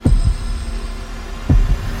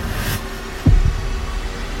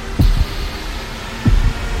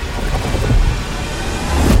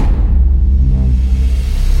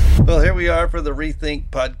we are for the Rethink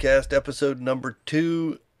Podcast, episode number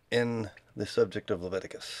 2 in the subject of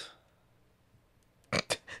Leviticus.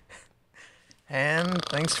 And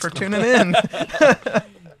thanks for tuning in.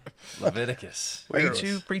 Leviticus. Are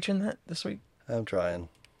you preaching that this week? I'm trying.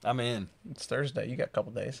 I'm in. It's Thursday. You got a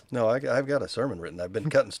couple days. No, I've got a sermon written. I've been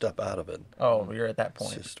cutting stuff out of it. Oh, you're at that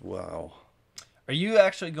point. It's just, wow. Are you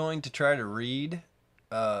actually going to try to read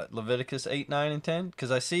Leviticus 8, 9, and 10?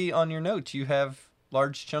 Because I see on your notes you have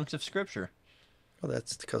large chunks of scripture. Well,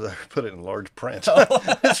 that's because I put it in large print.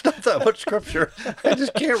 It's not that much scripture. I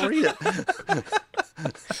just can't read it.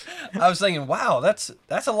 I was thinking, wow, that's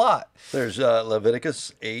a lot. There's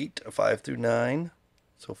Leviticus 8, 5 through 9.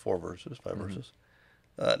 So 5 verses.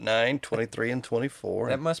 9, 23, and 24.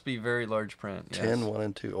 That must be very large print. Yes. 10, 1,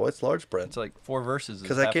 and 2. Oh, it's large print. It's like 4 verses.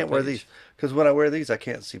 Because I can't wear these. Because when I wear these, I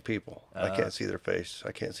can't see people. I can't see their face.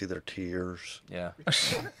 I can't see their tears. Yeah.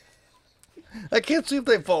 I can't see if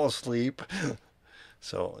they fall asleep.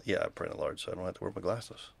 So, yeah, I print it large so I don't have to wear my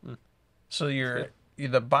glasses. So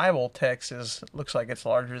the Bible text looks like it's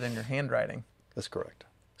larger than your handwriting. That's correct.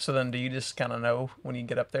 So then do you just kind of know when you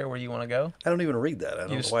get up there where you want to go? I don't even read that. I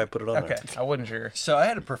don't know why I put it on there. Okay, I wasn't sure. So I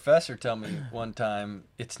had a professor tell me one time,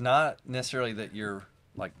 it's not necessarily that you're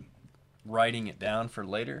like writing it down for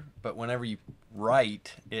later, but whenever you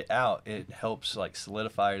write it out, it helps like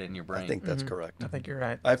solidify it in your brain. I think that's correct. I think you're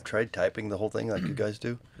right. I've tried typing the whole thing like you guys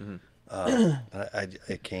do. I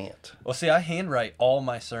can't. Well, see, I handwrite all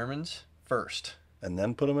my sermons first. And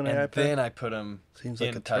then put them in an And iPad? then I put them Seems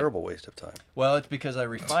like in a type. terrible waste of time. Well, it's because I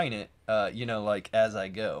refine it, like as I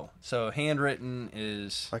go. So handwritten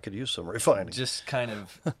is I could use some refining. just kind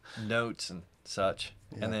of notes and such,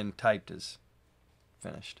 Yeah. and then typed is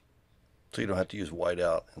finished. So you don't have to use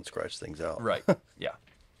whiteout and scratch things out. Right. Yeah.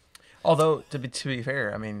 Although, to be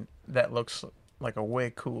fair, I mean, that looks like a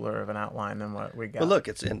way cooler of an outline than what we got. But look,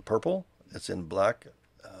 it's in purple. It's in black,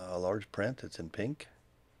 large print. It's in pink.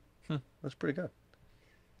 That's pretty good.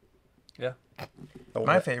 Yeah.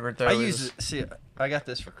 My favorite, though, I is use it. See, I got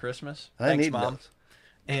this for Christmas. I Thanks, need Mom. those.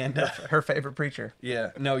 And her favorite preacher.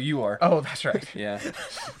 yeah, no, you are. Oh, that's right. Yeah.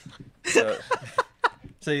 So,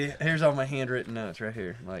 see, here's all my handwritten notes right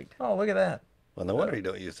here. Like, Oh, look at that. Well, no wonder you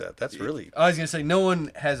don't use that. That's really... I was gonna say, no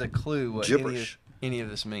one has a clue what Gibberish. any of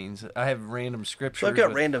this means. I have random scriptures. So I've got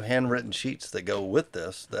with- random handwritten sheets that go with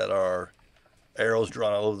this that are arrows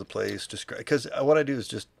drawn all over the place. Because what I do is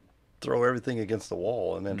just throw everything against the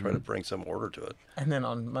wall and then try to bring some order to it. And then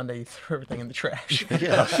on Monday, you threw everything in the trash.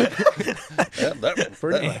 Yeah.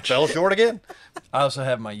 That fell short again. I also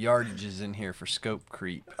have my yardages in here for scope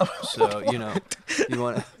creep. So, you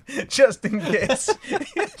want Just in case.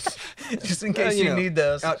 Just in case you need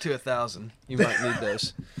those. out to 1,000. You might need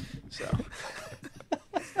those. So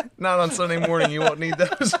Not on Sunday morning. You won't need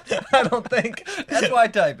those. I don't think. that's why I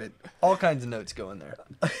type it. All kinds of notes go in there.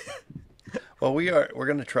 Well, we're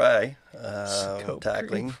going to try Scope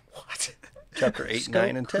tackling creep. What? chapter 8, Scope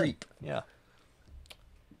 9, and 10. creep. Yeah.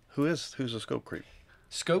 Who's a scope creep?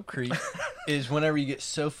 Scope creep is whenever you get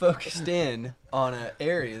so focused in on an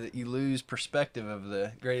area that you lose perspective of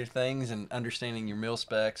the greater things and understanding your mil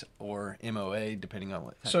specs or MOA, depending on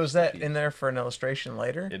what. So is that in there for an illustration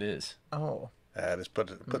later? It is. Oh. Just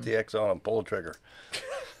put the X on and pull the trigger.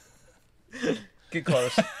 Get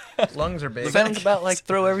close. Lungs are big. Sounds about like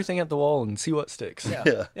throw everything at the wall and see what sticks.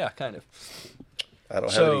 Yeah. Yeah, kind of. I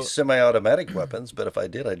don't have any semi-automatic weapons, but if I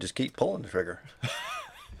did, I'd just keep pulling the trigger.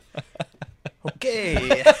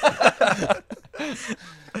 Okay.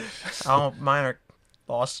 Mine are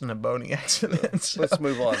lost in a boating accident. So. Let's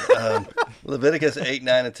move on. Leviticus 8,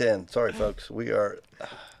 9, and 10. Sorry, folks.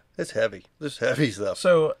 It's heavy. This is heavy stuff.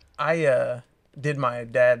 So I did my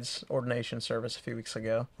dad's ordination service a few weeks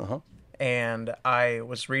ago. And I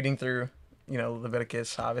was reading through,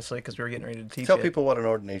 Leviticus, obviously, because we were getting ready to teach Tell it. people what an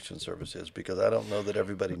ordination service is, because I don't know that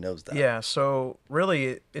everybody knows that. Yeah, so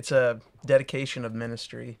really it's a dedication of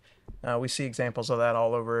ministry. We see examples of that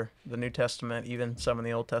all over the New Testament, even some in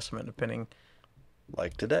the Old Testament, depending.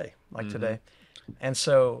 Like today. Today. And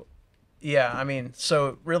so,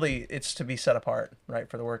 so really it's to be set apart, right,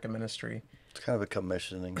 for the work of ministry. It's kind of a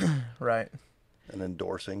commissioning, Right. an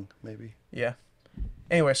endorsing, maybe. Yeah.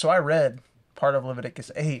 Anyway, so I read part of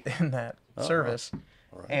Leviticus 8 in that service,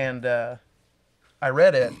 Right. and I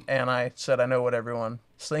read it, and I said, I know what everyone's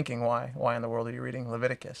thinking. Why in the world are you reading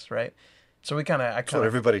Leviticus, right? So That's what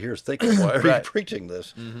everybody here is thinking. Why are you Right. preaching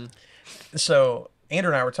this? So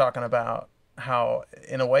Andrew and I were talking about how,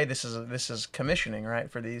 in a way, this is commissioning,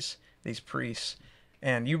 right, for these priests.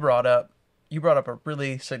 And you brought up a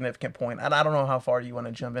really significant point, and I don't know how far you want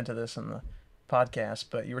to jump into this in the podcast,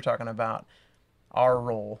 but you were talking about our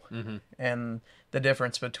role and the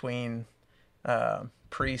difference between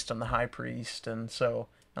priest and the high priest. And so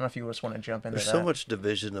I don't know if you just want to jump into There's that. so much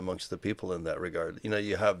division amongst the people in that regard. You know,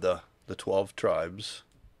 you have the 12 tribes,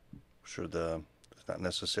 which are it's not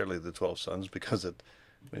necessarily the 12 sons, because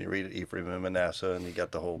when you read it, Ephraim and Manasseh, and you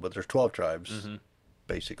got the whole, but there's 12 tribes,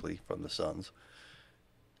 basically, from the sons.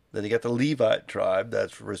 Then you got the Levite tribe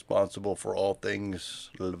that's responsible for all things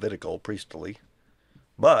Levitical, priestly.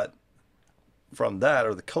 But from that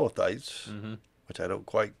are the Kohathites, which I don't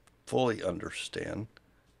quite fully understand.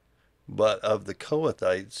 But of the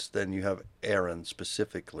Kohathites, then you have Aaron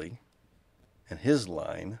specifically, and his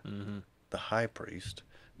line, the high priest.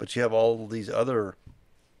 But you have all these other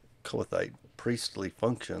Kohathite priestly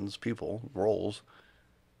functions, people, roles.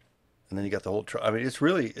 And then you got the whole tribe. I mean, it's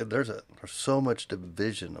really, there's so much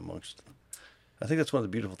division amongst them. I think that's one of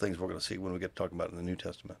the beautiful things we're going to see when we get to talking about it in the New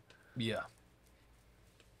Testament. Yeah.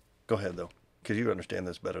 Go ahead, though, because you understand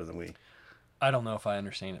this better than we. I don't know if I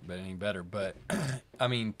understand it any better, but I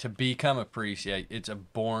mean, to become a priest, yeah, it's a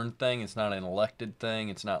born thing. It's not an elected thing.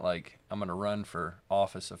 It's not like I'm going to run for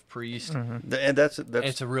office of priest. And that's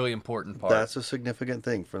It's a really important part. That's a significant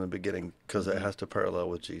thing from the beginning, because it has to parallel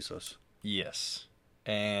with Jesus. Yes.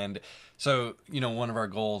 And so, one of our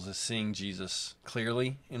goals is seeing Jesus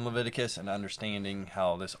clearly in Leviticus and understanding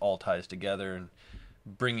how this all ties together and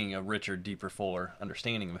bringing a richer, deeper, fuller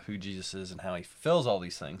understanding of who Jesus is and how he fulfills all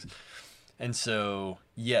these things. And so,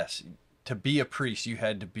 yes, to be a priest, you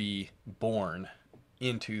had to be born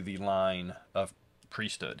into the line of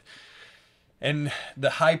priesthood. And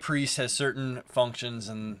the high priest has certain functions,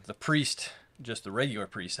 and the priest, just the regular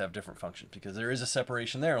priests, have different functions, because there is a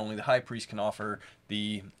separation there. Only the high priest can offer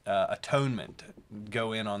the atonement,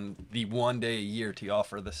 go in on the one day a year to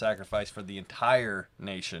offer the sacrifice for the entire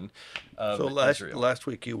nation of Israel. Last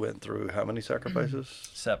week you went through how many sacrifices?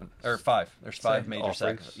 7 or 5. There's 5 major offerings.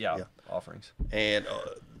 sacrifices. Yeah, offerings. And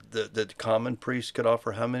the common priest could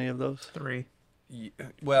offer how many of those? 3.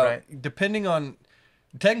 Well, Right. depending on,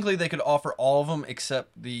 technically they could offer all of them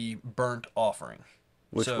except the burnt offering,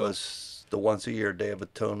 Which was the once a year Day of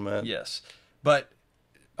Atonement. Yes, but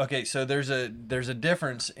okay, so there's a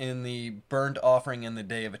difference in the burnt offering and the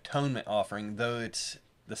Day of Atonement offering, though it's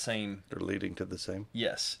the same. They're leading to the same.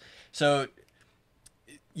 Yes. So,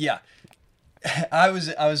 yeah, I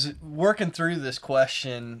was working through this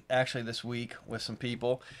question actually this week with some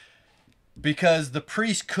people, because the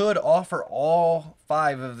priest could offer all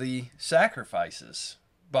 5 of the sacrifices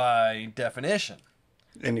by definition.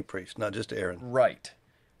 Any priest, not just Aaron. Right.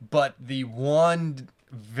 But the one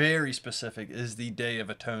very specific is the Day of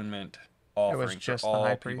Atonement offering just for the all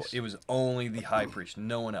high people. priest? It was only the high priest,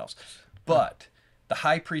 no one else. But the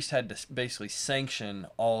high priest had to basically sanction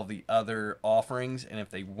all the other offerings, and if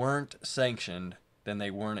they weren't sanctioned, then they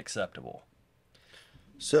weren't acceptable.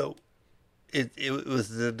 So it was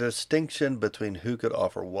the distinction between who could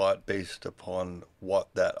offer what based upon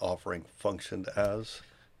what that offering functioned as,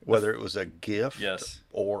 whether it was a gift Yes.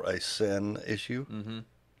 or a sin issue.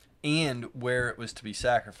 And where it was to be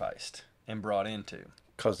sacrificed and brought into.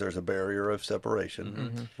 Because there's a barrier of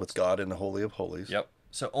separation with God in the Holy of Holies. Yep.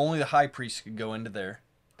 So only the high priest could go into there.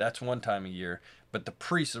 That's one time a year. But the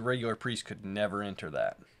priest, the regular priest, could never enter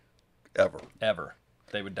that. Ever. Ever.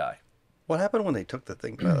 They would die. What happened when they took the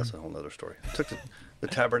thing? Well, that's a whole other story. Took the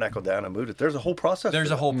tabernacle down and moved it. There's a whole process. There's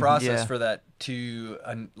for a that. whole process Yeah. for that to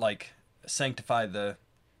sanctify the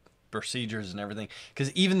procedures and everything.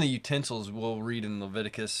 Because even the utensils, we'll read in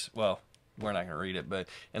Leviticus. Well, we're not going to read it, but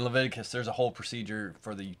in Leviticus, there's a whole procedure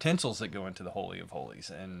for the utensils that go into the Holy of Holies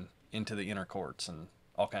and into the inner courts and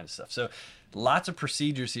all kinds of stuff. So lots of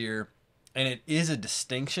procedures here, and it is a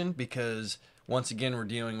distinction because once again, we're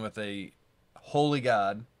dealing with a holy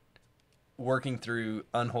God working through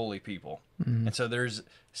unholy people. And so there's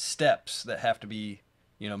steps that have to be,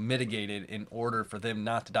 mitigated in order for them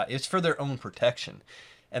not to die. It's for their own protection.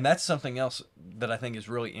 And that's something else that I think is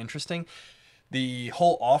really interesting. The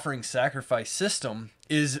whole offering sacrifice system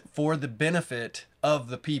is for the benefit of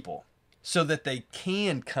the people so that they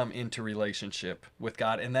can come into relationship with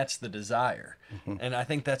God, and that's the desire. And I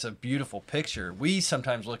think that's a beautiful picture. We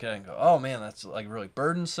sometimes look at it and go, oh man, that's like really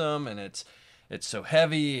burdensome, and it's so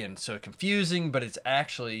heavy and so confusing, but it's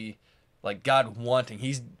actually like God wanting.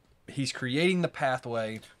 He's creating the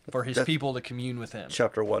pathway for his people to commune with him.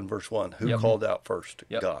 Chapter 1, verse 1. Who called out first?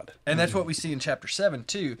 Yep. God. And that's what we see in chapter 7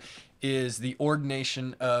 too, is the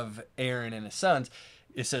ordination of Aaron and his sons.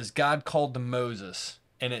 It says God called to Moses,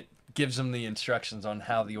 and it gives them the instructions on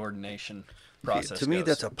how the ordination process To me, goes.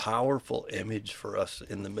 that's a powerful image for us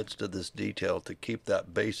in the midst of this detail to keep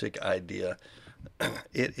that basic idea.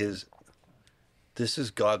 It is This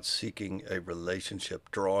is God seeking a relationship,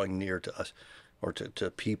 drawing near to us or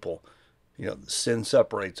to people. You know, sin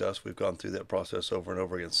separates us. We've gone through that process over and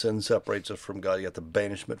over again. Sin separates us from God. You got the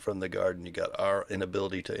banishment from the garden. You got our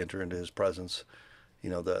inability to enter into his presence. You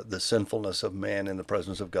know, the sinfulness of man in the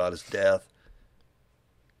presence of God is death.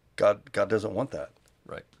 God doesn't want that.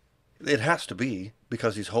 Right. It has to be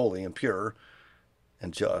because he's holy and pure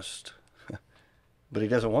and just. But he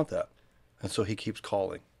doesn't want that. And so he keeps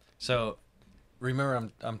calling. So remember,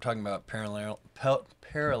 I'm talking about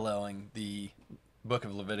paralleling the book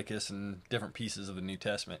of Leviticus and different pieces of the New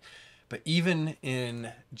Testament. But even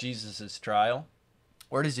in Jesus' trial,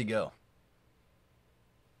 where does he go?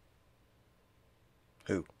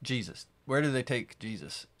 Who? Jesus. Where do they take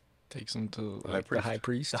Jesus? Takes him to high like, the priest. high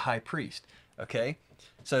priest. The high priest. Okay?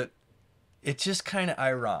 So it's just kind of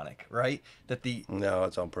ironic, right? That No,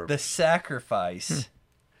 it's on the purpose. sacrifice,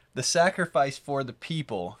 the sacrifice for the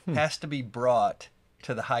people has to be brought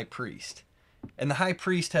to the high priest. And the high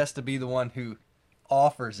priest has to be the one who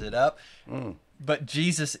offers it up. But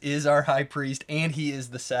Jesus is our high priest and he is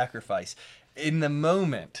the sacrifice. In the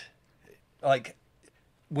moment, like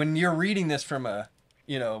when you're reading this from a,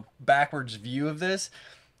 backwards view of this,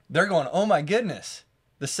 they're going, "Oh my goodness.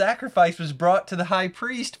 The sacrifice was brought to the high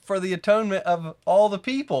priest for the atonement of all the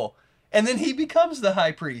people. And then he becomes the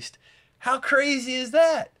high priest. How crazy is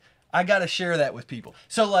that?" I got to share that with people.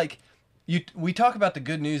 So like we talk about the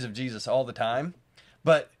good news of Jesus all the time,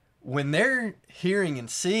 but when they're hearing and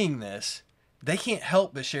seeing this, they can't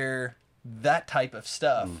help but share that type of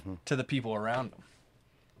stuff to the people around them.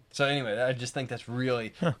 So anyway, I just think that's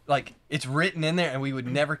really, like, it's written in there, and we would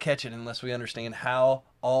never catch it unless we understand how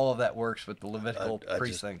all of that works with the Levitical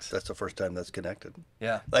priest things. That's the first time that's connected.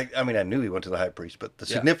 Yeah. Like, I mean, I knew he went to the high priest, but the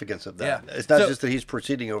Yeah. significance of that. Yeah. It's not So- just that he's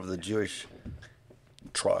proceeding over the Jewish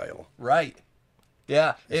trial. Right.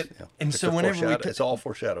 Yeah. You know, And it's so a whenever foreshadow- it's all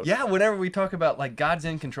foreshadowed. yeah, whenever we talk about like God's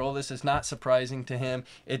in control of this, it's not surprising to him.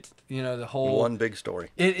 It's, the whole One big story.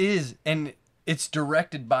 It is, and it's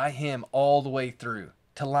directed by him all the way through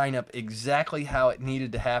to line up exactly how it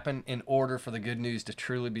needed to happen in order for the good news to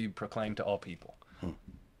truly be proclaimed to all people.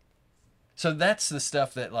 So that's the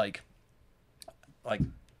stuff that like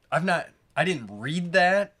I didn't read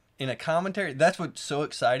that in a commentary. That's what's so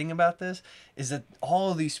exciting about this, is that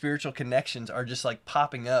all of these spiritual connections are just like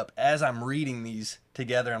popping up as I'm reading these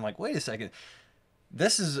together. I'm like, wait a second,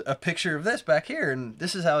 this is a picture of this back here, and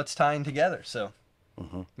this is how it's tying together. So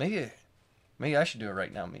maybe I should do it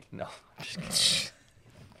right now. No, I'm just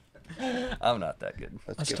kidding. I'm not that good.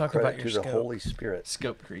 Let's give talk credit about your to the scope. Holy Spirit.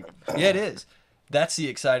 Scope creep. Yeah, it is. That's the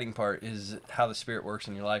exciting part, is how the Spirit works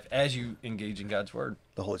in your life as you engage in God's Word.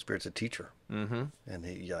 The Holy Spirit's a teacher, Mm-hmm. and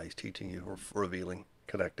he's teaching you, revealing,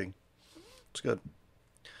 connecting. It's good.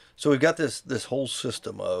 So we've got this whole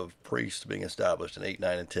system of priests being established in 8,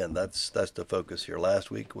 9, and 10. That's the focus here.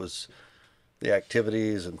 Last week was the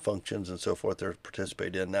activities and functions and so forth they're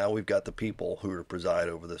participating in. Now we've got the people who are to preside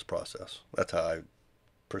over this process. That's how I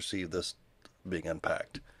perceive this being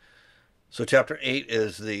unpacked. So chapter 8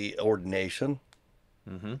 is the ordination,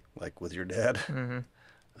 like with your dad.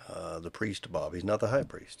 The priest Bob. He's not the high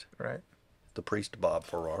priest. Right. The priest Bob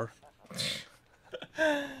Farrar.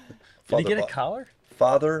 Did he get a collar?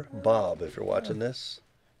 Father Bob, if you're watching this,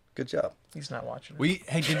 good job. He's not watching it.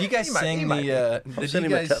 Hey, did you guys He might- sing he might be. I'll did you send,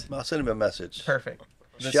 guys, I'll send him a message. Perfect.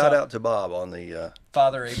 the Shout song- out to Bob on the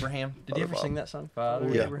Father Abraham? Did you Father ever Bob. sing that song? Father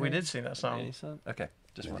Yeah. Abraham? We did sing that song. Any son? Okay,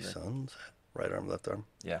 just Many wondering. sons, right arm, left arm.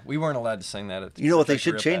 Yeah, we weren't allowed to sing that at the You know what? They church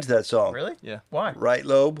should real change bad. that song. Really? Yeah. Why? Right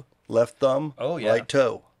lobe, left thumb, Oh, yeah. right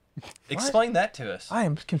toe. Explain that to us. I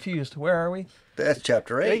am confused. Where are we? That's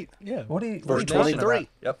chapter 8. Yeah. What are you? Verse what are you talking 23. about?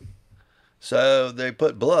 Yep. So they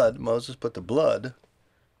put blood, Moses put the blood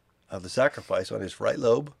of the sacrifice on his right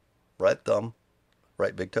lobe, right thumb,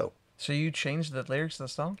 right big toe. So you changed the lyrics of the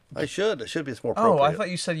song? It should be more Oh, appropriate. I thought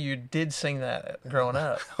you said you did sing that growing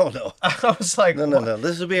up. Oh, no. I was like, No.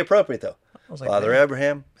 This would be appropriate, though. I was like, Father man.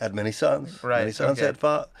 Abraham had many sons. Right, Many sons okay.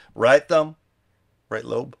 had right thumb, right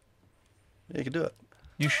lobe. You can do it.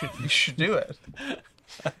 You should do it.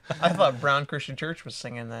 I thought Brown Christian Church was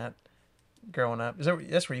singing that growing up.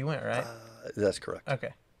 That's where you went, right? That's correct.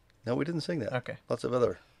 Okay. No, we didn't sing that. Okay. Lots of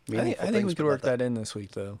other I meaningful think things, we could but work not that in this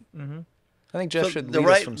week, though. Mm-hmm. I think Jeff So should the lead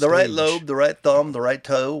right, us from the right stage. lobe, the right thumb, the right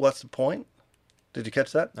toe. What's the point? Did you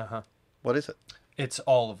catch that? Uh-huh. What is it? It's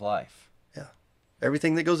all of life. Yeah,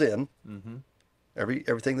 everything that goes in, Mm-hmm.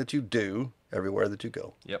 everything that you do, everywhere that you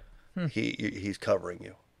go. Yep. He's covering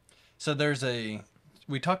you. So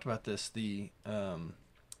we talked about this, the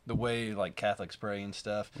way like Catholics pray and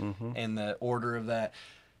stuff, and the order of that.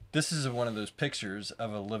 This is one of those pictures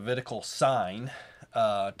of a Levitical sign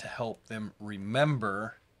to help them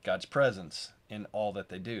remember God's presence in all that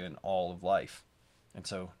they do, in all of life. And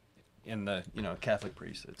so, in the Catholic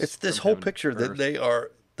priest, It's this from whole heaven, picture that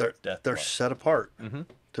birth, they're death, they're life. set apart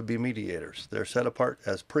to be mediators. They're set apart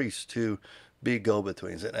as priests to be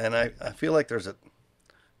go-betweens. And I feel like there's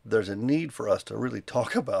a need for us to really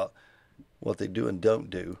talk about what they do and don't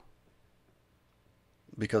do,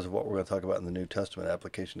 because of what we're going to talk about in the New Testament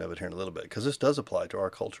application of it here in a little bit, because this does apply to our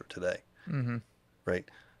culture today, right?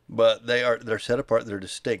 But they're set apart. They're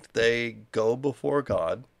distinct. They go before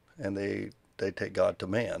God, and they take God to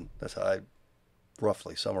man. That's how I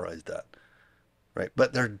roughly summarized that, right?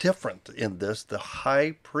 But they're different in this. The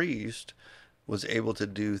high priest was able to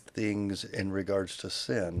do things in regards to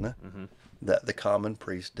sin that the common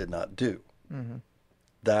priest did not do.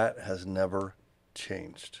 That has never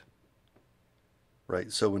changed,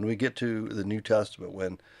 right? So when we get to the New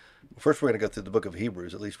Testament, first we're going to go through the book of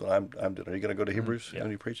Hebrews, at least when I'm doing. Are you going to go to Hebrews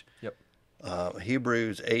when you preach? Yep.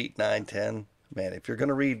 Hebrews 8, 9, 10. Man, if you're going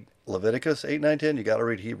to read Leviticus 8, 9, 10, you got to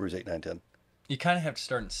read Hebrews 8, 9, 10. You kind of have to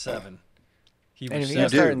start in 7. And Hebrews if You you 7.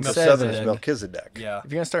 start do. in No, 7 is seven. Melchizedek. Yeah, If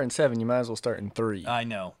you're gonna start in 7, you might as well start in 3. I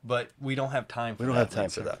know, but we don't have time for We that. don't have time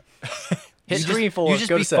Lisa. for that. Hit You 3, just, 4. you just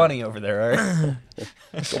go be to 7. funny over there, all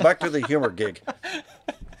right? Go back to the humor gig.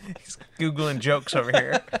 Googling jokes over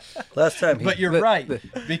here. Last time But you're right,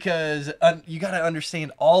 because you got to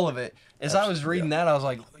understand all of it. As I was reading that, I was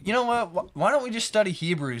like, you know what? Why don't we just study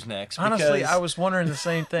Hebrews next? Honestly, Because I was wondering the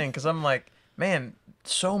same thing because I'm like, man,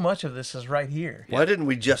 so much of this is right here. why didn't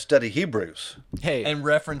we just study Hebrews? Hey, and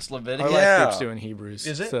reference our Leviticus. life Yeah. group's doing Hebrews.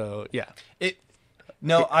 Is it? So, yeah.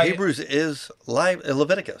 Hebrews is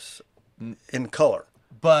Leviticus in color.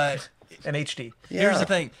 But And HD. here's Yeah. the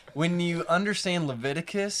thing: when you understand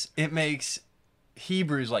Leviticus, it makes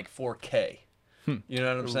Hebrews like 4K. You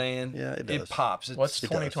know what I'm saying? Yeah, it It does. pops. It's What's It does.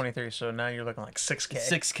 2023? So now you're looking like 6K.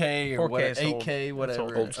 6K or 4K whatever, is old. 8K, That's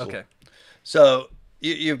whatever. old school. Okay. So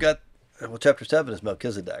you've got, chapter 7 is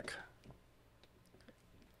Melchizedek.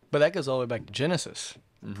 But that goes all the way back to Genesis.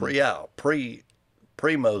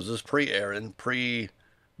 Pre Moses, pre Aaron, pre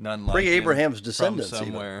None like him Abraham's from descendants. Even.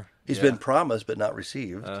 somewhere. He's Yeah. been promised but not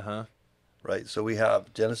received. Uh-huh. Right. So we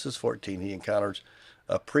have Genesis 14. He encounters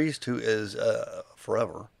a priest who is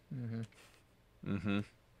forever,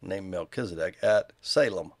 named Melchizedek, at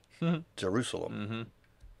Salem, Jerusalem.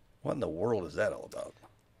 What in the world is that all about?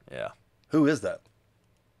 Yeah. Who is that?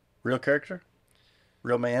 Real character?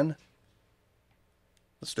 Real man?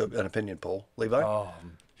 Let's do an opinion poll. Levi,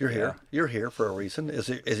 you're here. You're here for a reason. Is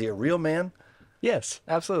he a real man? Yes,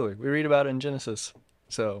 absolutely. We read about it in Genesis.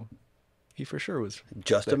 So, he for sure was.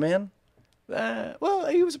 Just a man? Well,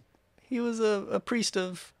 he was a priest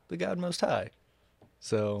of the God Most High.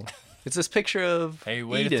 So, it's this picture of Hey,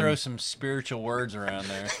 way Eden. to throw some spiritual words around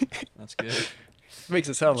there. That's good. Makes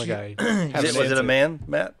it sound like I have Was an it a answer. man,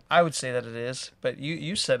 Matt? I would say that it is, but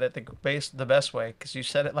you said it the best way because you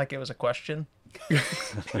said it like it was a question.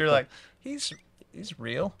 You're like, he's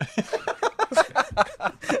real.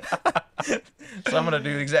 So I'm gonna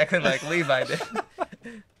do exactly like Levi did.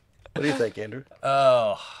 What do you think, Andrew?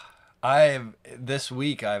 This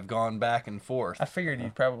week I've gone back and forth I figured you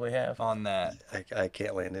probably have. on that I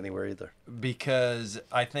can't land anywhere either. because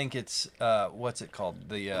I think it's what's it called?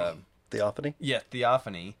 The Theophany?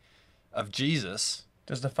 theophany of Jesus.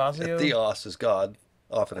 Does the Fazio? Theos is God,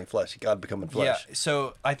 often in flesh. God becoming flesh. Yeah.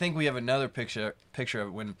 So I think we have another picture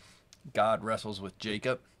of when God wrestles with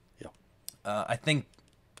Jacob. Yeah. I think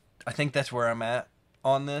that's where I'm at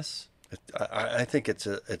on this. I think it's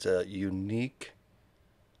a unique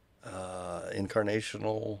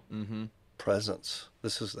incarnational presence.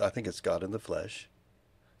 I think it's God in the flesh,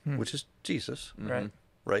 which is Jesus, Right.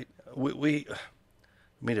 right? We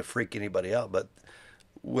mean to freak anybody out, but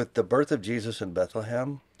with the birth of Jesus in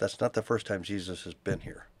Bethlehem, that's not the first time Jesus has been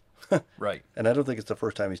here, Right. and I don't think it's the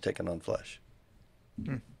first time he's taken on flesh.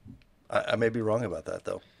 I may be wrong about that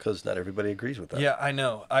though, because not everybody agrees with that. Yeah, I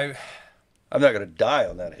know. I'm not going to die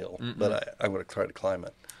on that hill, but I'm going to try to climb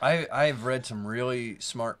it. I've read some really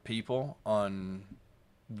smart people on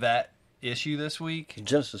that issue this week.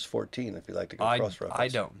 Genesis 14, if you like to go cross-reference. I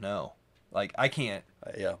don't know. Like I can't.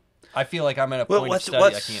 Yeah. I feel like I'm at a Well, point of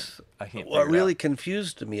study. I can't. What figure it really out.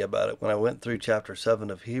 confused me about it when I went through chapter 7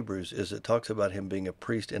 of Hebrews is it talks about him being a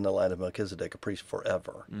priest in the line of Melchizedek, a priest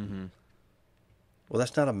forever. Mm-hmm. Well,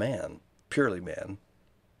 that's not a man, purely man.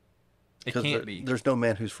 It 'Cause can't be There's no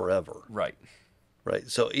man who's forever, right. right?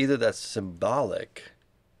 So either that's symbolic,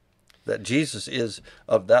 that Jesus is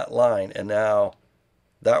of that line, and now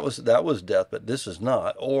that was death, but this is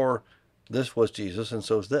not, or this was Jesus, and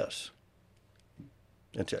so is this.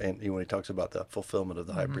 And when he talks about the fulfillment of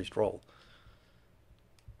the high priest role.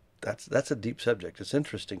 that's a deep subject. It's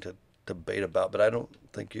interesting to debate about, but I don't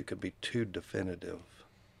think you could be too definitive.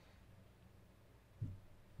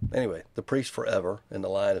 Anyway, the priest forever in the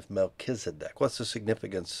line of Melchizedek. What's the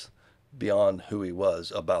significance beyond who he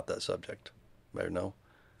was about that subject? Anybody know?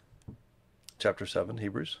 Chapter 7,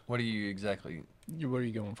 Hebrews. What are you exactly? What are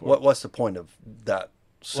you going for? What's the point of that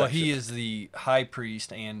section? Well, he is the high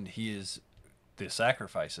priest, and he is the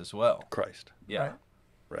sacrifice as well. Christ. Yeah. Right.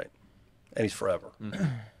 Right. And he's forever.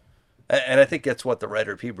 And I think that's what the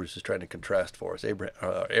writer of Hebrews is trying to contrast for us.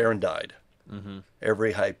 Aaron died.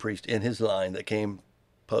 Every high priest in his line that came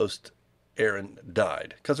post Aaron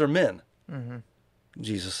died because they're men.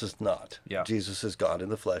 Jesus is not. Yeah. Jesus is God in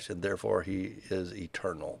the flesh, and therefore he is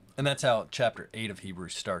eternal. And that's how chapter 8 of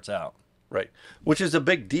Hebrews starts out. Right. Which is a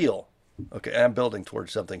big deal. Okay, I'm building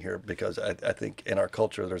towards something here because I think in our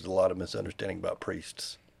culture there's a lot of misunderstanding about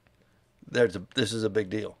priests. This is a big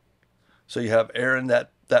deal. So you have Aaron,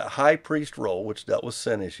 that high priest role, which dealt with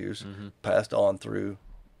sin issues, passed on through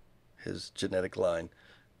his genetic line.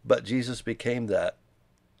 But Jesus became that,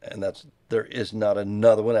 and there is not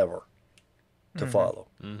another one ever to follow.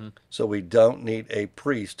 So we don't need a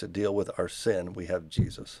priest to deal with our sin. We have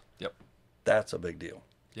Jesus. Yep. That's a big deal.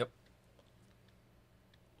 Yep.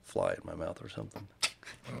 Fly in my mouth or something.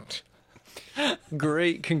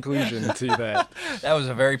 Great conclusion to that That was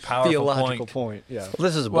a very powerful theological point. point. Yeah. Well,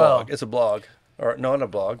 this is a Well- blog. It's a blog. Or not a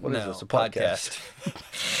blog. What is No, this? A podcast.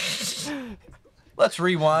 Let's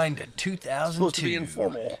rewind to It's 2002. supposed to be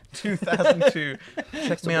informal. 2002.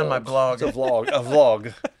 Check me on my blog. It's a vlog. A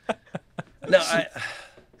vlog. No,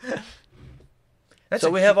 That's so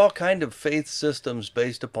a we have all kind of faith systems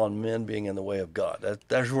based upon men being in the way of God.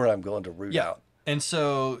 That's where I'm going to root Yeah. out. And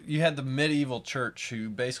so you had the medieval church who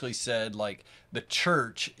basically said, like, the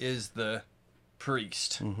church is the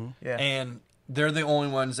priest. Yeah. And they're the only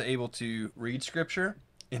ones able to read Scripture,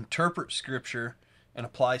 interpret Scripture, and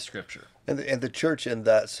apply Scripture. And the church in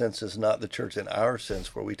that sense is not the church in our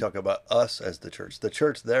sense where we talk about us as the church. The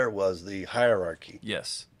church there was the hierarchy.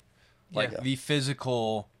 Yes. Like Yeah. the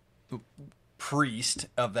physical priest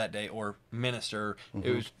of that day or minister,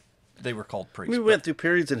 they were called priests. We went through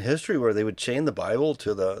periods in history where they would chain the Bible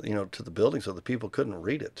to the building so the people couldn't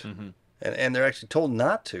read it. And they're actually told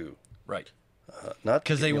not to. Right. Not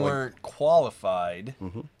Because they you know, like- weren't qualified,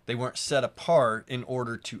 they weren't set apart in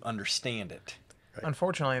order to understand it.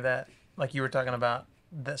 Unfortunately, that, like you were talking about,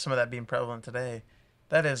 that some of that being prevalent today,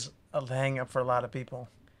 that is a hang up for a lot of people.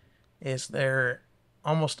 Is they're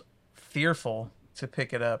almost fearful to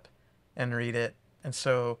pick it up and read it, and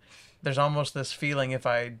so there's almost this feeling if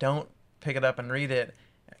I don't pick it up and read it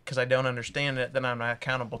because I don't understand it, then I'm not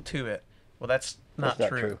accountable to it. Well, that's not not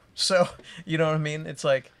true. true. So you know what I mean? It's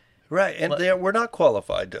like, Right, and we're not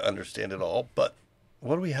qualified to understand it all, but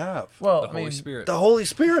what do we have? well, The I Holy mean, Spirit. The Holy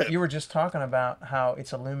Spirit. you were just talking about how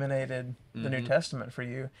it's illuminated the New Testament for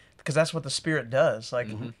you because that's what the Spirit does. Like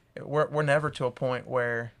we're never to a point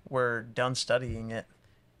where we're done studying it.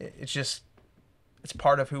 It's just it's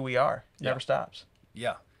part of who we are. It never stops.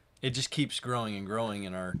 Yeah. It just keeps growing and growing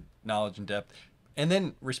in our knowledge and depth. And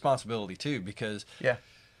then responsibility too, because Yeah.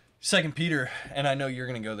 2 Peter, and I know you're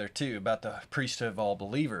going to go there too, about the priesthood of all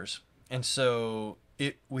believers. And so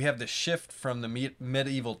we have this shift from the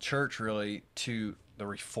medieval church really to the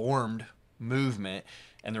Reformed movement.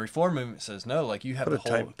 And the Reformed movement says, no, like you have Put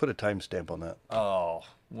the whole... put a timestamp on that. Oh,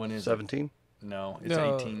 when is 17. it? No, it's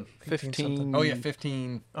No, 18. 15. Oh, yeah,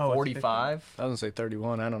 1545? I was going to say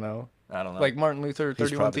 31. I don't know. I don't know. Like Martin Luther,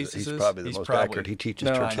 31 He's Theses. probably the He's most probably- accurate. He teaches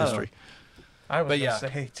No, church I know. history. I was But gonna yeah.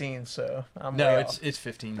 say 18, so I'm no, way it's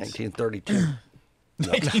 15. 1932.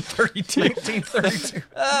 1932. 1832.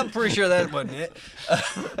 I'm pretty sure that wasn't it.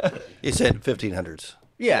 He said 1500s.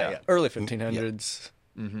 Yeah, early 1500s.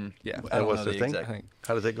 Yeah. I And don't what's know the the thing? exact- I think.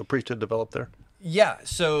 How does the priesthood develop there? Yeah,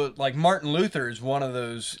 so like Martin Luther is one of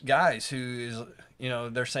those guys who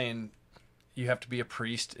is, they're saying you have to be a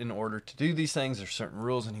priest in order to do these things. There's certain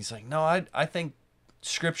rules. And he's like, no, I think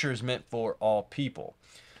Scripture is meant for all people.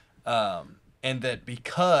 And that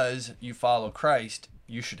because you follow Christ,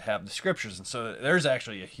 you should have the Scriptures. And so there's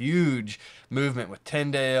actually a huge movement with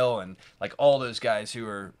Tyndale and like all those guys who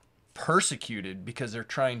are persecuted because they're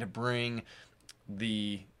trying to bring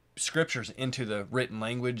the Scriptures into the written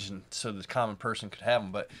language and so the common person could have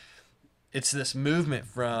them. But it's this movement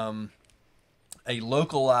from a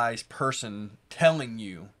localized person telling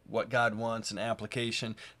you what God wants, an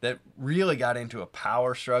application that really got into a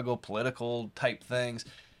power struggle, political type things,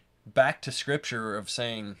 back to Scripture of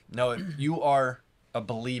saying, no, if you are a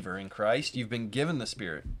believer in Christ, you've been given the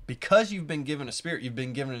Spirit. Because you've been given a Spirit, you've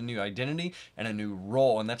been given a new identity and a new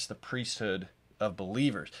role, and that's the priesthood of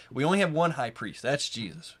believers. We only have one high priest. That's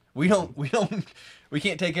Jesus. We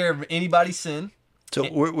can't take care of anybody's sin. So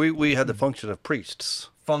we had the function of priests,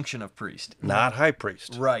 Function of priest. not high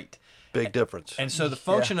priest. Right. Big difference. And so the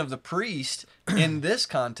function of the priest in this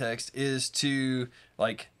context is to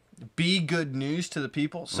like be good news to the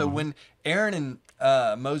people. So when Aaron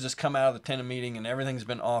and Moses come out of the tent of meeting and everything's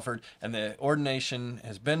been offered and the ordination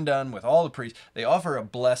has been done with all the priests, they offer a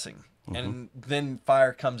blessing. And then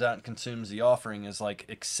fire comes out and consumes the offering as like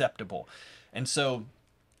acceptable. And so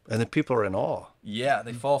And the people are in awe. yeah,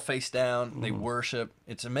 they fall face down, they worship.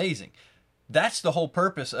 It's amazing. That's the whole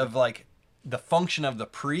purpose of like the function of the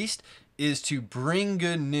priest is to bring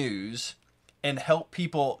good news and help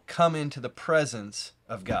people come into the presence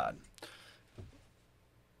of God.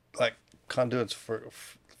 Like conduits for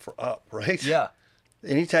up, right? Yeah.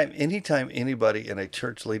 Anytime anybody in a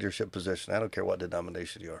church leadership position, I don't care what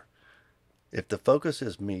denomination you are, if the focus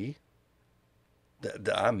is me,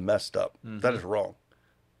 I'm messed up. That is wrong.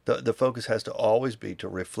 The focus has to always be to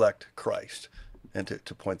reflect Christ and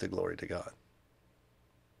to point the glory to God.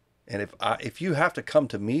 And if you have to come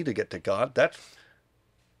to me to get to God, that's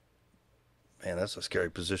a scary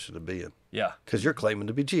position to be in. Yeah. Because you're claiming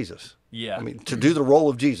to be Jesus. Yeah. I mean, to do the role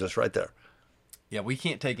of Jesus right there. Yeah, we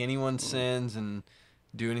can't take anyone's sins and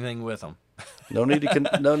do anything with them. No need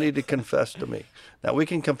to confess to me. Now we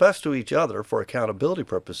can confess to each other for accountability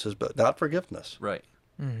purposes, but not forgiveness. Right.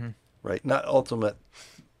 Right? Not ultimate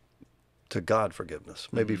to God forgiveness.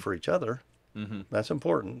 Maybe for each other. That's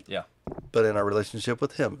important. Yeah. But in our relationship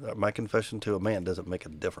with Him, my confession to a man doesn't make a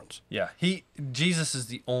difference. Yeah. Jesus is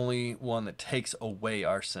the only one that takes away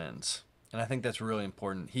our sins. And I think that's really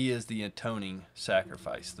important. He is the atoning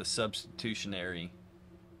sacrifice, the substitutionary.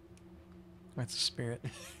 That's the spirit.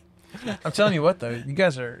 I'm telling you what, though, you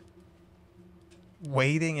guys are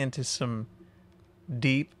wading into some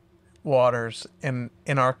deep waters in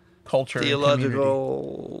our culture and community.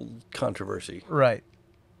 Theological controversy. Right.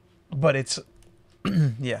 But it's,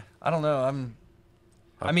 yeah. I don't know. I'm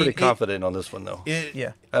I mean, pretty confident on this one, though.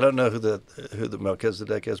 Yeah. I don't know who the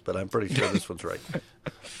Melchizedek is, but I'm pretty sure this one's right.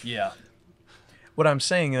 Yeah. What I'm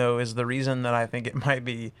saying, though, is the reason that I think it might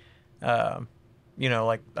be,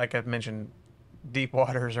 like I've mentioned, deep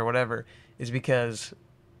waters or whatever, is because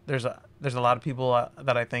there's a lot of people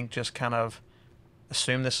that I think just kind of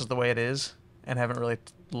assume this is the way it is and haven't really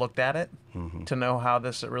looked at it to know how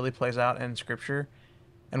this really plays out in Scripture.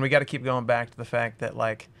 And we got to keep going back to the fact that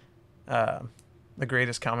like the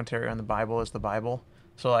greatest commentary on the Bible is the Bible.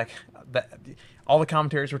 So like all the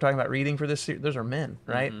commentaries we're talking about reading for this, those are men,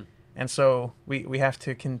 right? And so we have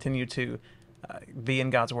to continue to be in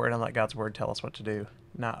God's Word and let God's Word tell us what to do,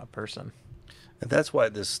 not a person. And that's why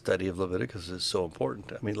this study of Leviticus is so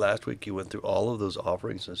important. I mean, last week you went through all of those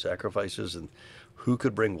offerings and sacrifices and who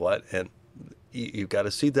could bring what. And you've got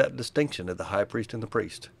to see that distinction of the high priest and the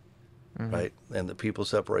priest, right? And the people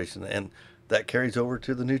separation. And that carries over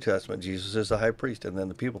to the New Testament. Jesus is the high priest, and then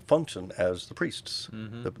the people function as the priests,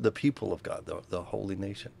 the people of God, the holy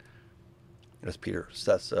nation. That's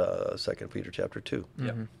That's 2 Peter chapter 2.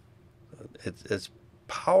 Yeah. It's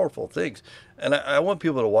powerful things. And I want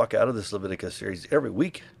people to walk out of this Leviticus series every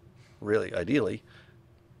week, really, ideally,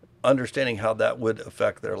 understanding how that would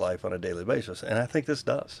affect their life on a daily basis. And I think this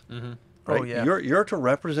does. Right? Oh, yeah. You're to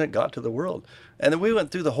represent God to the world. And then we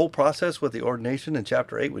went through the whole process with the ordination in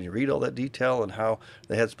chapter 8 when you read all that detail and how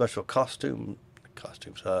they had special costumes,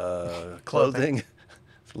 clothing.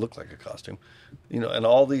 It looked like a costume. And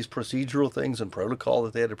all these procedural things and protocol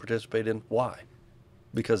that they had to participate in. Why?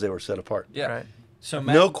 Because they were set apart. Yeah. Right. So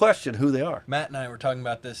No question who they are. Matt and I were talking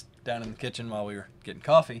about this down in the kitchen while we were getting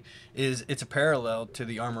coffee. It's a parallel to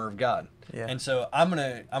the armor of God. Yeah. And so I'm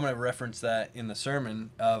gonna reference that in the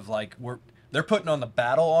sermon of like they're putting on the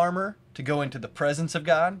battle armor to go into the presence of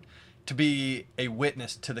God, to be a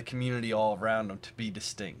witness to the community all around them, to be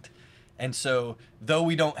distinct. And so though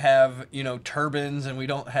we don't have turbans and we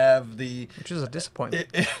don't have Which is a disappointment.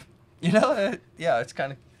 it's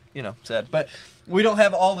kind of sad, but we don't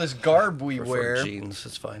have all this garb we Prefer wear. jeans,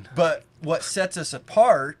 it's fine. But what sets us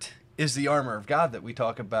apart is the armor of God that we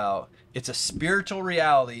talk about. It's a spiritual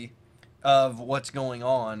reality of what's going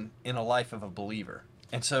on in a life of a believer.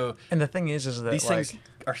 And so And the thing is that these things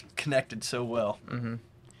are connected so well.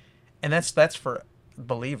 and that's for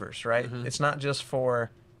believers, right? It's not just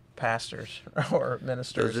for pastors or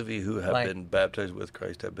ministers. Those of you who have been baptized with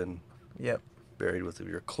Christ have been Yep. buried with Him.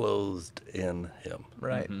 You're clothed in Him.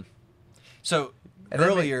 Right. So And that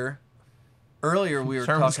earlier we were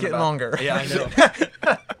Sermon's talking getting about longer. Yeah, I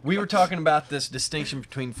know. We were talking about this distinction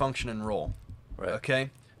between function and role. Right.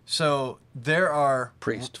 Okay? So there are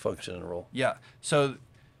Priest, function, and role. Yeah. So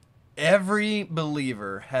every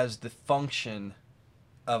believer has the function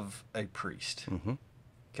of a priest. Mm-hmm.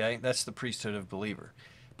 Okay, that's the priesthood of believer.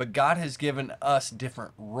 But God has given us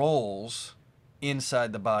different roles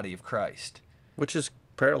inside the body of Christ. Which is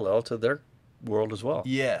parallel to their world as well.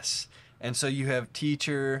 Yes. And so you have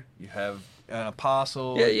teacher, you have an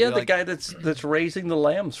apostle. Yeah, you the like- guy that's raising the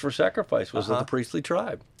lambs for sacrifice was of Uh-huh. the priestly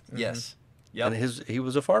tribe. Yes. Yep. And he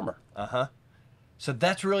was a farmer. Uh-huh. So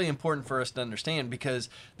that's really important for us to understand, because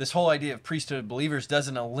this whole idea of priesthood of believers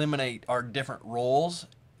doesn't eliminate our different roles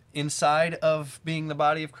inside of being the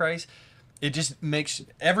body of Christ. It just makes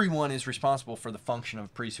everyone is responsible for the function of a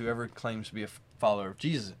priest, whoever claims to be a follower of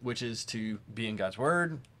Jesus, which is to be in God's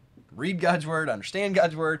word, read God's word, understand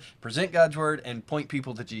God's word, present God's word, and point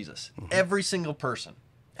people to Jesus. Mm-hmm. Every single person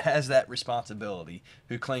has that responsibility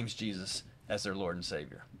who claims Jesus as their Lord and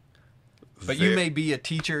Savior. But you may be a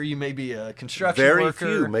teacher, you may be a construction Very worker.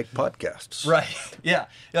 few make podcasts. Right. Yeah.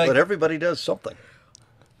 Like, But everybody does something.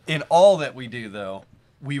 in all that we do, though,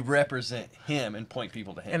 we represent Him and point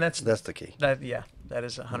people to Him. And that's That's the key. that. Yeah, that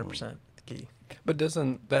is 100% the key. But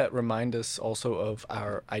doesn't that remind us also of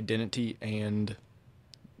our identity and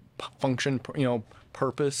function,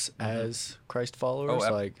 purpose as Christ followers?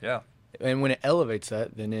 yeah. And when it elevates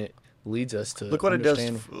that, then it leads us to Look what it does.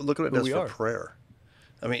 understand Look what it who does we for are. prayer.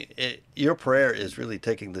 I mean, your prayer is really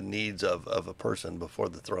taking the needs of a person before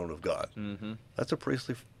the throne of God. Mm-hmm. That's a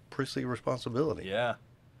priestly responsibility. Yeah.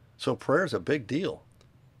 So prayer is a big deal.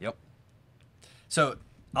 Yep. So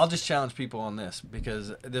I'll just challenge people on this,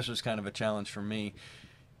 because this was kind of a challenge for me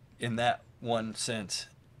in that one sense.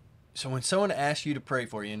 So when someone asks you to pray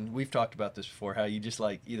for you, and we've talked about this before, how you just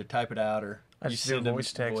like either type it out or I you just do a send them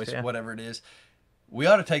voice text, yeah. whatever it is, we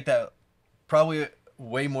ought to take that probably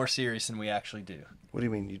way more serious than we actually do. What do you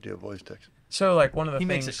mean you do a voice text? So like one of the He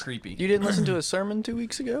things makes it creepy. You didn't listen to a sermon 2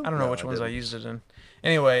 weeks ago? I don't know No, which I ones I didn't. used it in.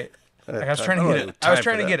 Anyway, I like didn't I was have trying time- to I get don't it. have I was time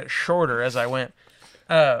trying for to that. get it shorter as I went.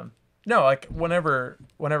 No, whenever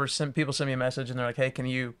people send me a message and they're like, "Hey, can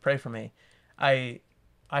you pray for me?"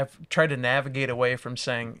 I've tried to navigate away from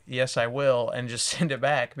saying yes, I will, and just send it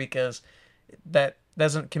back, because that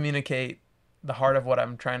doesn't communicate the heart of what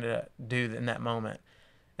I'm trying to do in that moment.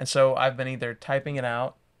 And so I've been either typing it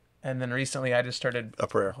out, and then recently I just started. A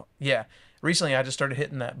prayer. Yeah, recently I just started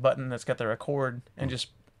hitting that button that's got the record and just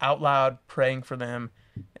out loud praying for them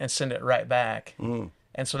and send it right back.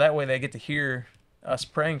 And so that way they get to hear us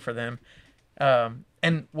praying for them.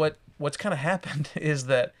 And what's kind of happened is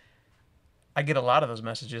that I get a lot of those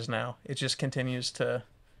messages now. It just continues to,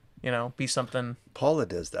 be something. Paula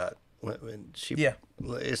does that when she. Yeah.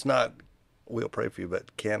 It's not, we'll pray for you,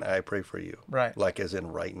 but can I pray for you? Right. Like as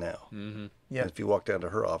in right now. Mm-hmm. Yeah. And if you walk down to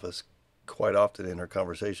her office, quite often in her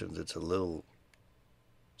conversations, it's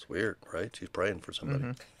weird, right? She's praying for somebody.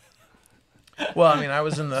 Mm-hmm. Well, I mean, I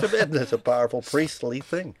was in the It's a powerful priestly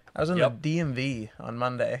thing. the DMV on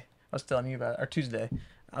Monday. I was telling you about or Tuesday.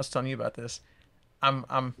 I was telling you about this.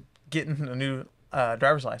 I'm getting a new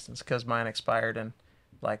driver's license because mine expired in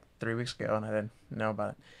like 3 weeks ago, and I didn't know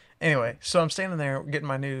about it. Anyway, so I'm standing there getting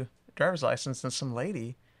my new driver's license, and some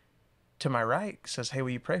lady to my right says, "Hey,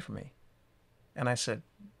 will you pray for me?" And I said,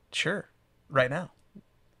 "Sure, right now.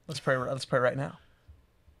 Let's pray. Let's pray right now."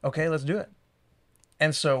 Okay, let's do it.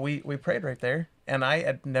 And so we prayed right there, and I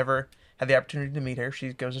had never had the opportunity to meet her.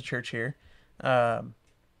 She goes to church here, and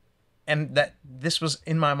that this was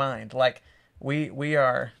in my mind. Like we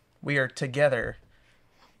are together,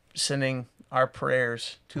 sending our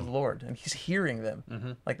prayers to the Lord, and He's hearing them.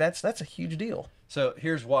 Mm-hmm. Like that's a huge deal. So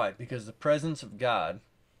here's why. Because the presence of God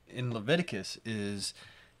in Leviticus is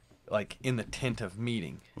like in the tent of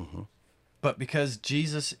meeting. Mm-hmm. But because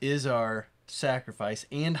Jesus is our sacrifice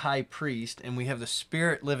and high priest, and we have the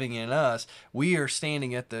Spirit living in us, we are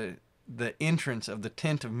standing at the entrance of the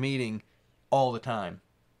tent of meeting all the time.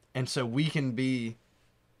 And so we can be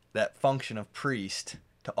that function of priest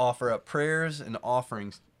to offer up prayers and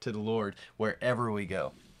offerings to the Lord wherever we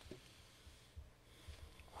go.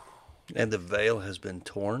 And the veil has been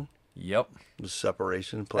torn. Yep. The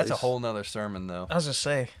separation place. That's a whole nother sermon, though. I was just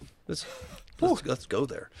say, Let's go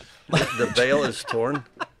there. The veil is torn.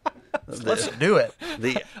 let's do it.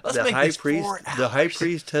 The make high this priest 4 the high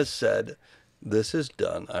priest has said, "This is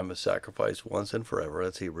done. I'm a sacrifice once and forever."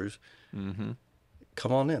 That's Hebrews. Mm-hmm.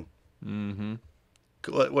 Come on in. Mm-hmm.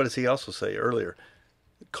 What does he also say earlier?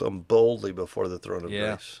 Come boldly before the throne of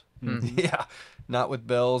Yeah. grace. Yeah. Not with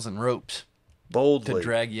bells and ropes to Boldly,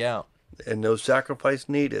 drag you out. and no sacrifice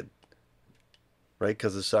needed. Right,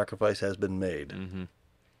 because the sacrifice has been made. Mm-hmm.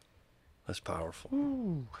 That's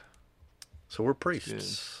powerful. So we're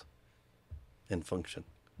priests in function.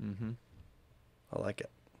 Mm-hmm. I like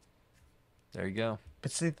it. There you go.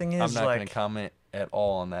 But see, the thing I'm is, not going like, to comment at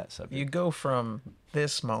all on that subject. You go from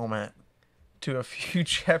this moment to a few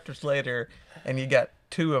chapters later, and you got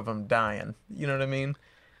 2 of them dying. You know what I mean?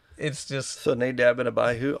 It's just So Nadab and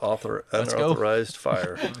Abihu, Let's go. unauthorized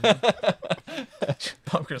fire.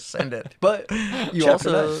 I'm gonna send it. But you Chapter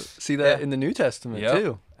also 9. see that Yeah. in the New Testament Yep.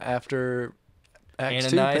 too. After Acts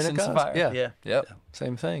 2, Ananias and Pentecost. Sapphira. Yeah, Yeah. Yep.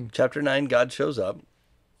 same thing. Chapter 9, God shows up.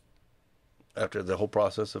 After the whole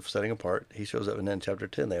process of setting apart, he shows up. And then chapter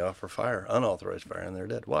 10, they offer fire, unauthorized fire, and they're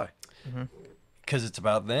dead. Why? Because it's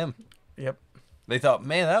about them. Yep. They thought,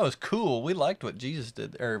 man, that was cool. We liked what Jesus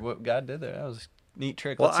did, or what God did there. That was a neat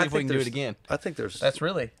trick. Let's see if we can do it again. I think there's That's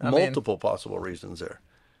really, I mean, multiple possible reasons there.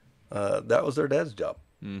 That was their dad's job.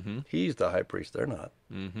 Mm-hmm. He's the high priest. They're not.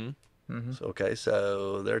 Mm-hmm. So, okay,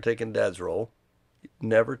 so they're taking dad's role.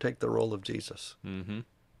 Never take the role of Jesus. Mm-hmm.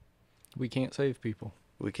 We can't save people.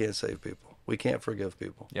 We can't save people. We can't forgive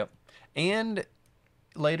people. Yep. And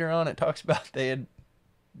later on, it talks about they had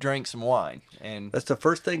drank some wine, and That's the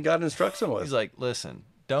first thing God instructs them with. he's like, "Listen,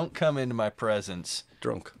 don't come into my presence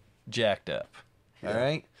Drunk. jacked up. All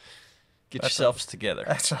right, get That's yourselves together."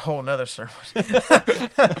 that's a whole nother sermon.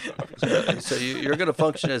 So you're going to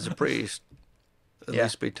function as a priest. At Yeah.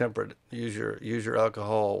 least be temperate. Use your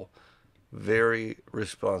alcohol very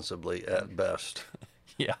responsibly at best,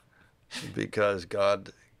 Yeah. because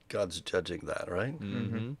God's judging that, right?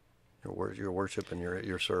 Mm-hmm. Your worship and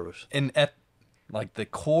your service. And at like the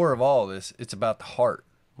core of all this, it's about the heart,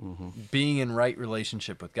 being in right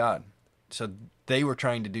relationship with God. So they were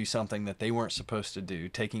trying to do something that they weren't supposed to do,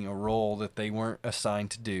 taking a role that they weren't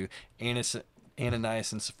assigned to do.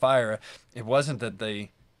 Ananias and Sapphira, it wasn't that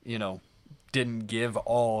they, didn't give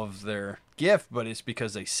all of their gift, but it's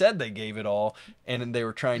because they said they gave it all, and they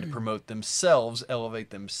were trying to promote themselves, elevate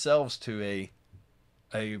themselves to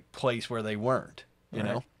a place where they weren't, you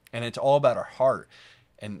know? And it's all about our heart.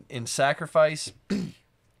 And in sacrifice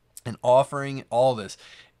and offering, all this,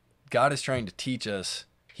 God is trying to teach us.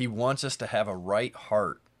 He wants us to have a right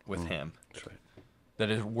heart with Him, That's right. that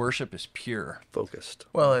His worship is pure. Focused.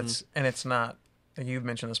 Well, it's not. You've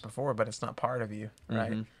mentioned this before, but it's not part of you,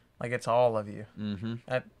 right? Like it's all of you. Mm-hmm.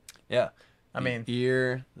 I Yeah. mean, The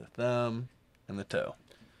ear, the thumb, and the toe.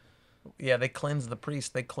 yeah, they cleansed the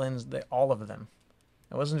priest. They cleansed all of them.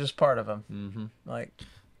 It wasn't just part of them. Mm-hmm. Like,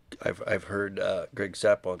 I've heard Greg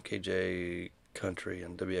Zapp on KJ Country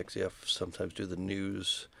and WXEF sometimes do the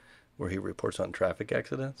news where he reports on traffic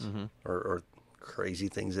accidents or crazy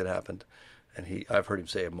things that happened, and I've heard him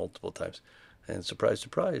say it multiple times. And surprise,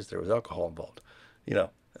 surprise, there was alcohol involved.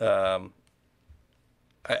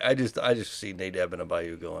 I just see Nadab and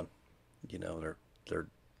Abihu going,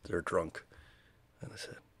 they're drunk, and I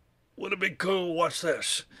said, "Would it be cool? Watch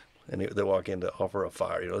this." And they walk in to offer a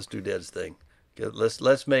fire. Let's do Dad's thing.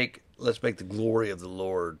 Let's make the glory of the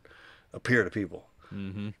Lord appear to people.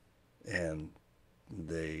 Mm-hmm. And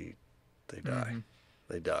they die.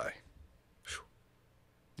 They die.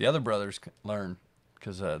 The other brothers learn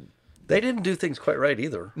because They didn't do things quite right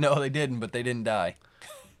either, no, they didn't, but they didn't die.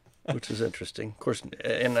 which is interesting. Of course,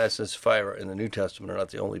 Ananias and Sapphira in the New Testament are not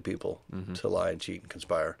the only people to lie and cheat and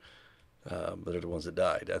conspire, but they're the ones that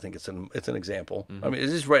died. I think it's an example. I mean,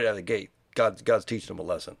 it's just right out of the gate. God's teaching them a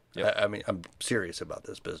lesson. Yep. I mean, I'm serious about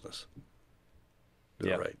this business. Do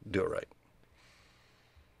Yeah. it right. Do it right.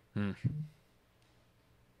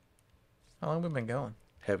 how long have we been going?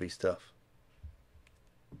 Heavy stuff.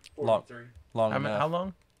 Long How enough.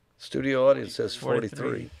 long? Studio audience says 43.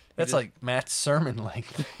 43. That's like Matt's sermon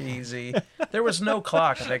length. Easy. There was no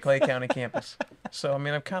clock at the Clay County campus, so I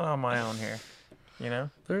mean, I'm kind of on my own here. You know,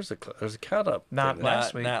 There's a count up. not thing.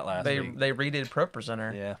 last week. not last they week. they redid Pro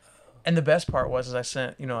Presenter, Yeah. and the best part was I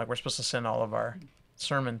sent, like we're supposed to send all of our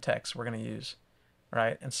sermon texts we're gonna use,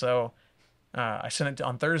 right? And so I sent it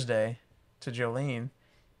on Thursday to Jolene,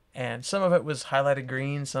 and some of it was highlighted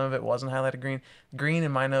green, some of it wasn't highlighted green. Green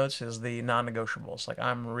in my notes is the non-negotiables. Like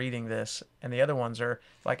I'm reading this, and the other ones are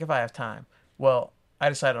like if I have time. Well, I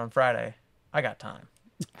decided on Friday I got time,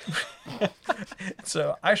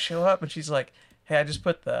 so I show up and she's like, "Hey, I just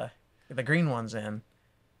put the green ones in.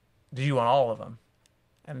 Do you want all of them?"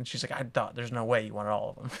 And she's like, "I thought there's no way you wanted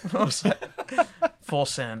all of them." I was like, "Full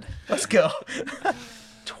send. Let's go."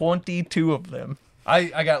 22 of them.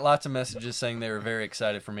 I got lots of messages saying they were very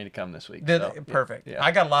excited for me to come this week. So, Perfect. Yeah.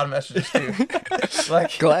 I got a lot of messages too.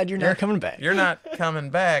 Like, Glad you're not coming back. you're not coming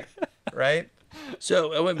back, right?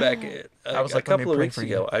 So I went back I was a like, let me couple of pray weeks for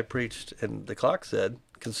you. ago. I preached, and the clock said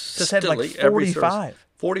Said consistently like every service 45.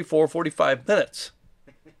 44, 45 minutes.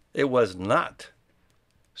 It was not.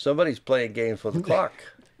 Somebody's playing games with the clock.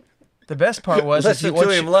 The best part was is Listen to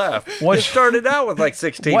him laugh. what- It started out with like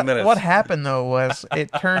 16 minutes. what happened though was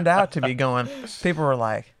it turned out to be going. People were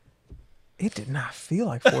like, it did not feel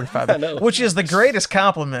like 45 know. minutes, which is the greatest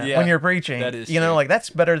compliment Yeah, when you're preaching. that is you know, true. like that's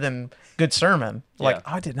better than good sermon. Like Yeah.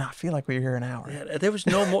 I did not feel like we were here an hour. Yeah, there was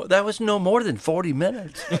no more. That was no more than 40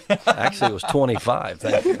 minutes. Actually, it was 25.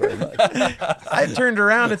 Thank you very much. I turned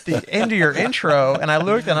around at the end of your intro and I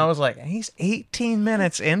looked and I was like, he's 18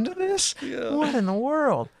 minutes into this? Yeah. What in the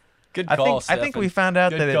world? Good I call, think we Stefan. found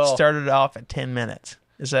out Good that call. it started off at 10 minutes.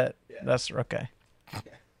 Is that that's okay.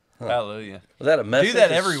 Hallelujah. Was that a message?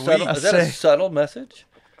 that A every subtle- week. Is that a Say- subtle message?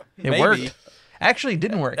 It Maybe. worked. Actually, it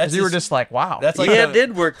didn't work because That's you were just- just like, wow. That's like Yeah, the- it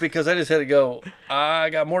did work because I just had to go, I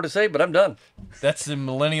got more to say, but I'm done. That's the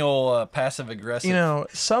millennial passive aggressive. you know,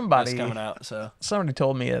 that's somebody coming out. So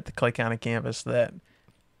told me at the Clay County campus that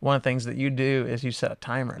one of the things that you do is you set a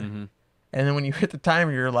timer. Mm-hmm. And then when you hit the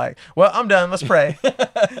timer, you're like, well, I'm done. Let's pray.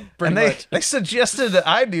 And they suggested that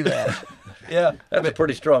I do that. yeah, That's a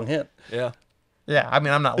pretty strong hint. yeah. Yeah, I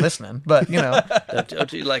mean, I'm not listening, but, you know.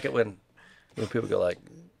 Don't you like it when people go like,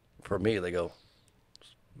 for me, they go,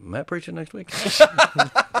 Matt preaching next week?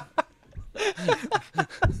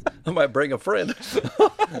 I might bring a friend.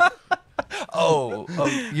 Oh,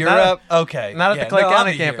 you're Not- up. Okay, Not at Yeah, the Clay no, I'll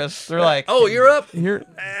County be here. campus. They're like, Oh, you're up? you're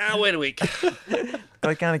Wait a week.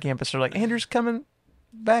 Clay County campus. They're like, Andrew's coming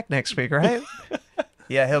back next week, right?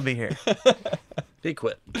 Yeah, he'll be here. He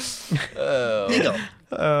quit. Oh, He go.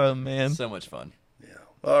 Oh, man. so much fun.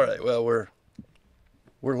 All right. Well, we're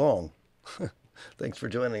long. Thanks for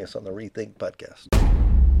joining us on the Rethink podcast.